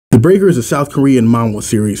The Breaker is a South Korean manhwa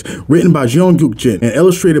series written by Jeong Jin and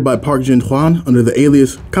illustrated by Park Jin-hwan under the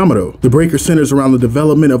alias Kamado. The Breaker centers around the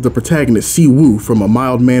development of the protagonist Si-Woo from a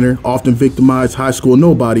mild-mannered, often victimized high school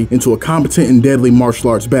nobody into a competent and deadly martial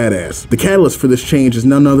arts badass. The catalyst for this change is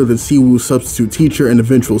none other than Si-Woo's substitute teacher and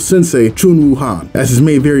eventual sensei, Chun-Woo Han. As is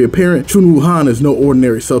made very apparent, Chun-Woo Han is no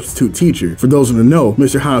ordinary substitute teacher. For those in the know,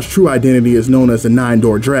 Mr. Han's true identity is known as the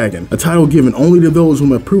Nine-Door Dragon, a title given only to those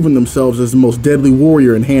whom have proven themselves as the most deadly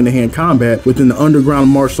warrior in hand-to-hand combat within the underground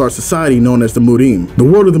martial arts society known as the Murim. The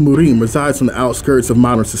world of the Murim resides on the outskirts of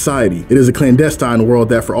modern society. It is a clandestine world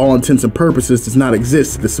that for all intents and purposes does not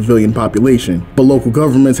exist to the civilian population. But local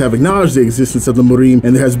governments have acknowledged the existence of the Murim,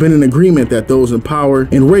 and there has been an agreement that those in power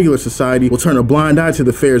in regular society will turn a blind eye to the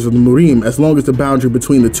affairs of the Murim as long as the boundary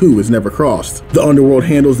between the two is never crossed. The underworld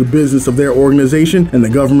handles the business of their organization, and the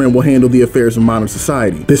government will handle the affairs of modern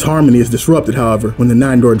society. This harmony is disrupted, however, when the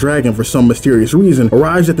Nine-Door Dragon, for some mysterious reason,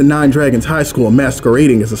 arrives at the Nine Dragons High School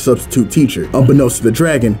masquerading as a substitute teacher. Unbeknownst to the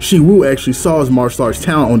dragon, Si-Woo actually saw his martial arts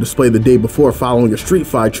talent on display the day before following a street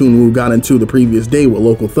fight Chun-Woo got into the previous day with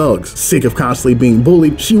local thugs. Sick of constantly being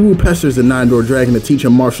bullied, Si-Woo pesters the Nine-Door Dragon to teach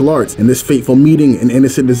him martial arts, and this fateful meeting and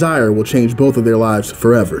innocent desire will change both of their lives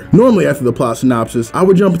forever. Normally after the plot synopsis, I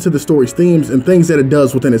would jump into the story's themes and things that it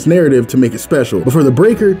does within its narrative to make it special. But for The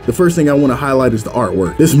Breaker, the first thing I want to highlight is the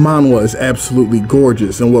artwork. This manhwa is absolutely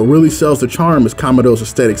gorgeous, and what really sells the charm is Kamado's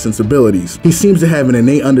aesthetic sensibilities. He seems to have an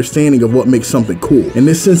innate understanding of what makes something cool, and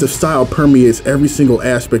this sense of style permeates every single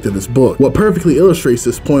aspect of this book. What perfectly illustrates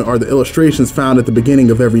this point are the illustrations found at the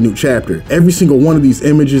beginning of every new chapter. Every single one of these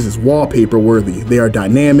images is wallpaper worthy. They are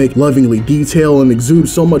dynamic, lovingly detailed, and exude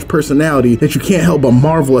so much personality that you can't help but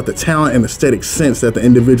marvel at the talent and aesthetic sense that the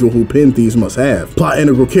individual who penned these must have. Plot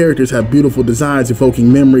integral characters have beautiful designs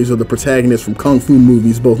evoking memories of the protagonists from kung fu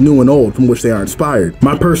movies, both new and old, from which they are inspired.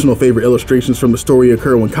 My personal favorite illustrations from the story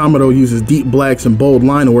occur when Kamado uses deep blacks and bold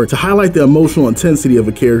line work to highlight the emotional intensity of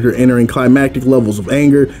a character entering climactic levels of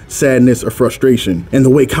anger, sadness, or frustration. And the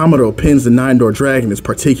way Kamado pins the Nine-Door Dragon is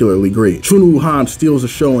particularly great. Chun-Woo Han steals the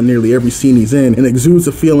show in nearly every scene he's in and exudes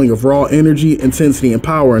a feeling of raw energy, intensity, and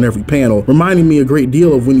power in every panel, reminding me a great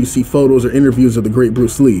deal of when you see photos or interviews of the great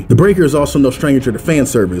Bruce Lee. The Breaker is also no stranger to fan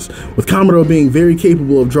service, with Kamado being very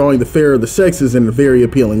capable of drawing the fairer of the sexes in a very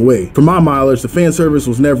appealing way. For my mileage, the fan service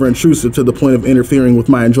was never intrusive to the point of interfering with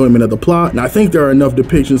my enjoyment of the plot, and I think there are enough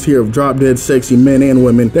depictions here of drop-dead sexy men and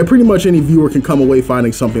women that pretty much any viewer can come away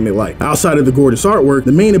finding something they like. Outside of the gorgeous artwork,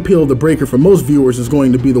 the main appeal of The Breaker for most viewers is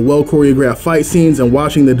going to be the well-choreographed fight scenes and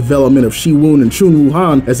watching the development of Shi-Woon and Chun-Woo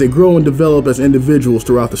Han as they grow and develop as individuals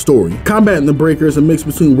throughout the story. Combat in The Breaker is a mix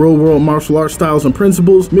between real-world martial arts styles and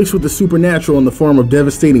principles mixed with the supernatural in the form of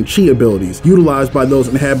devastating chi abilities utilized by those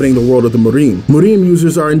inhabiting the world of the Murim. Murim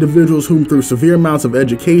users are individuals whom through severe amounts of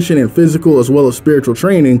education and physical as well as spiritual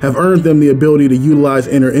training have earned them the ability to utilize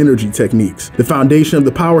inner energy techniques. The foundation of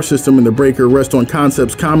the power system in The Breaker rests on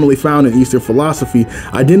concepts commonly found in Eastern philosophy,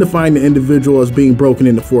 identifying the individual as being broken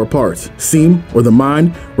into four parts. Seem, or the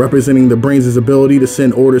mind, representing the brain's ability to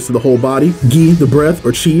send orders to the whole body. Gi, the breath,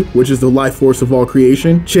 or chi, which is the life force of all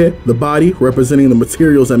creation. Che, the body, representing the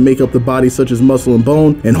materials that make up the body such as muscle and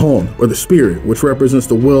bone. And Hon, or the spirit, which represents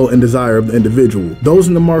the will and desire of the individual. Those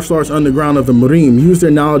in the martial arts underground of the Murim use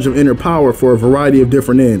their knowledge of inner power for a variety of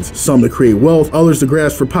different ends. Some to create wealth, others to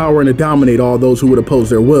grasp for power and to dominate all those who would oppose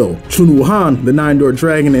their will. Chun-Woo Han, the Nine-Door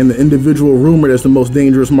Dragon and the individual rumored as the most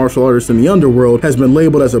dangerous martial artist in the underworld, has been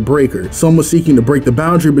labeled as a breaker, someone seeking to break the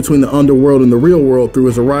boundary between the underworld and the real world through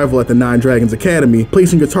his arrival at the Nine Dragons Academy,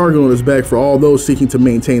 placing a target on his back for all those seeking to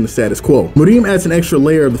maintain the status quo. Murim adds an extra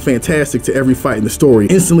layer of the fantastic to every fight in the story,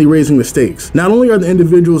 instantly raising the stakes. Not only are the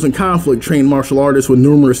individuals in conflict trained martial artists with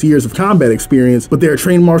numerous years of combat experience, but they are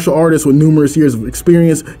trained martial artists with numerous years of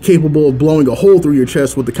experience capable of blowing a hole through your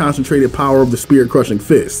chest with the concentrated power of the spirit-crushing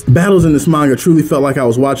fist. Battles in this manga truly felt like I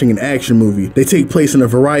was watching an action movie. They take place in a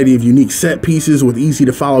variety of unique set pieces with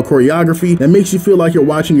easy-to-follow choreography that makes you feel like you're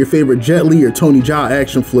watching your favorite Jet Li or Tony Jaa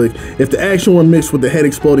action flick if the action were mixed with the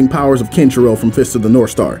head-exploding powers of Kenshiro from Fist of the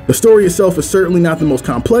North Star. The story itself is certainly not the most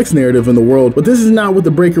complex narrative in the world, but this is not what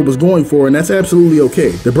The Breaker was going for, and that's absolutely okay.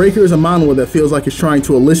 The Breaker is a manhwa that feels like it's trying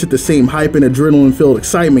to elicit the same hype and adrenaline-filled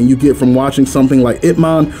excitement you get from watching something like Ip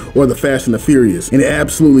Man or The Fast and the Furious, and it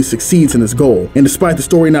absolutely succeeds in its goal. And despite the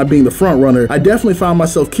story not being the front runner, I definitely found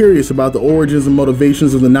myself curious about the origins and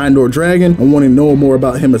motivations of the Nine-Door Dragon and wanting to know more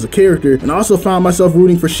about him as a character, and also found myself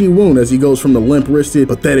rooting for Shi-Woon as he goes from the limp-wristed,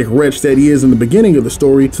 pathetic wretch that he is in the beginning of the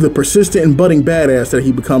story to the persistent and budding badass that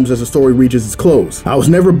he becomes as the story reaches its close. I was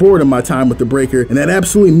never bored in my time with The Breaker, and that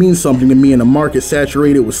absolutely means something to me in a market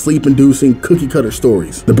saturated with sleep-inducing, cookie-cutter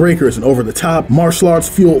stories. The Breaker is an over-the-top, martial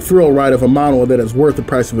arts-fueled thrill ride of a manhwa Manwha that is worth the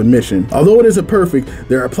price of admission. Although it isn't perfect,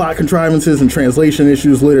 there are plot contrivances and translation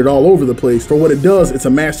issues littered all over the place. For what it does, it's a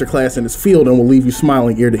masterclass in its field and will leave you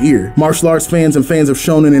smiling ear to ear. Martial arts fans and fans of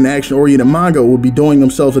shonen and action-oriented manga would be doing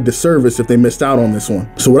themselves a disservice if they missed out on this one.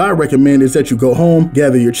 So what I recommend is that you go home,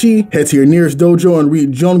 gather your chi, head to your nearest dojo, and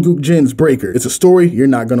read Jung Gook Jin's Breaker. It's a story you're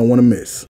not going to want to miss.